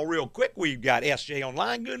more call real quick. We've got SJ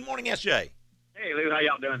online. Good morning, SJ. Hey, Lou, how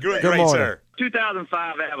y'all doing? Good great, morning. sir.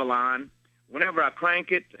 2005 Avalon. Whenever I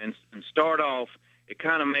crank it and start off, it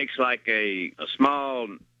kind of makes like a small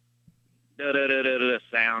da-da-da-da-da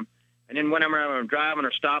sound. And then whenever I'm driving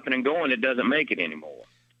or stopping and going, it doesn't make it anymore.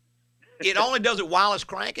 It only does it while it's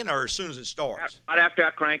cranking or as soon as it starts? Right after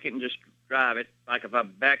I crank it and just drive it. Like if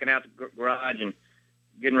I'm backing out the garage and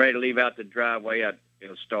getting ready to leave out the driveway,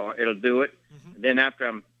 it'll start. It'll do it. And then after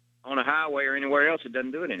I'm on a highway or anywhere else, it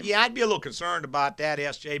doesn't do it anymore. Yeah, I'd be a little concerned about that,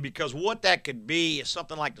 SJ, because what that could be is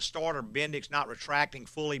something like the starter bendix not retracting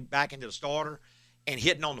fully back into the starter and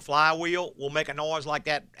hitting on the flywheel will make a noise like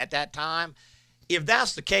that at that time. If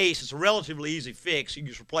that's the case, it's a relatively easy fix. You can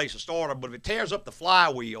just replace the starter. But if it tears up the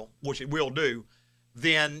flywheel, which it will do,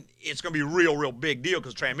 then it's going to be a real, real big deal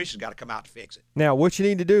because the transmission's got to come out to fix it. Now, what you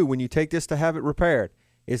need to do when you take this to have it repaired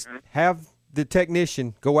is have the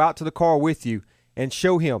technician go out to the car with you and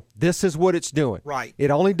show him this is what it's doing. Right.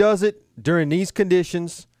 It only does it during these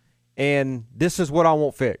conditions, and this is what I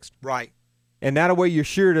want fixed. Right. And that way you're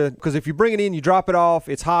sure to, because if you bring it in, you drop it off,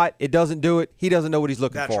 it's hot, it doesn't do it, he doesn't know what he's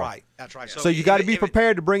looking That's for. right. That's right. So you got to be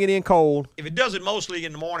prepared to bring it in cold. If it does it mostly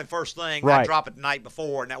in the morning first thing, I Right. drop it the night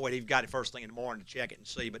before, and that way you've got it first thing in the morning to check it and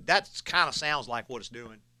see. But that kind of sounds like what it's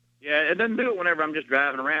doing. Yeah, it doesn't do it whenever I'm just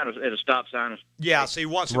driving around at a stop sign. Yeah, see,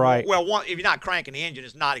 once Right. if you're not cranking the engine,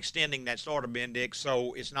 it's not extending that starter bendix,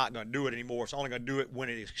 so it's not going to do it anymore. It's only going to do it when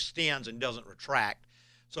it extends and doesn't retract.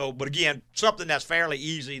 So, but again, something that's fairly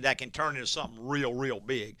easy that can turn into something real, real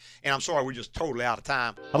big. And I'm sorry, we're just totally out of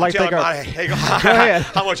time. I'd like to Tell thank everybody Go ahead.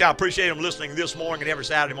 how much I appreciate them listening this morning and every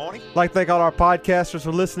Saturday morning. I'd like to thank all our podcasters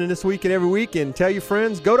for listening this week and every week, and tell your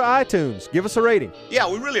friends, go to iTunes, give us a rating. Yeah,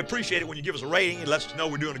 we really appreciate it when you give us a rating. It lets us know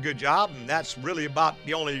we're doing a good job, and that's really about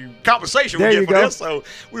the only compensation we There get you for go. this. So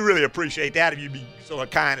we really appreciate that if you'd be so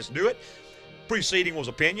kind as to do it. Preceding was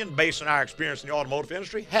opinion based on our experience in the automotive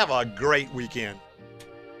industry. Have a great weekend.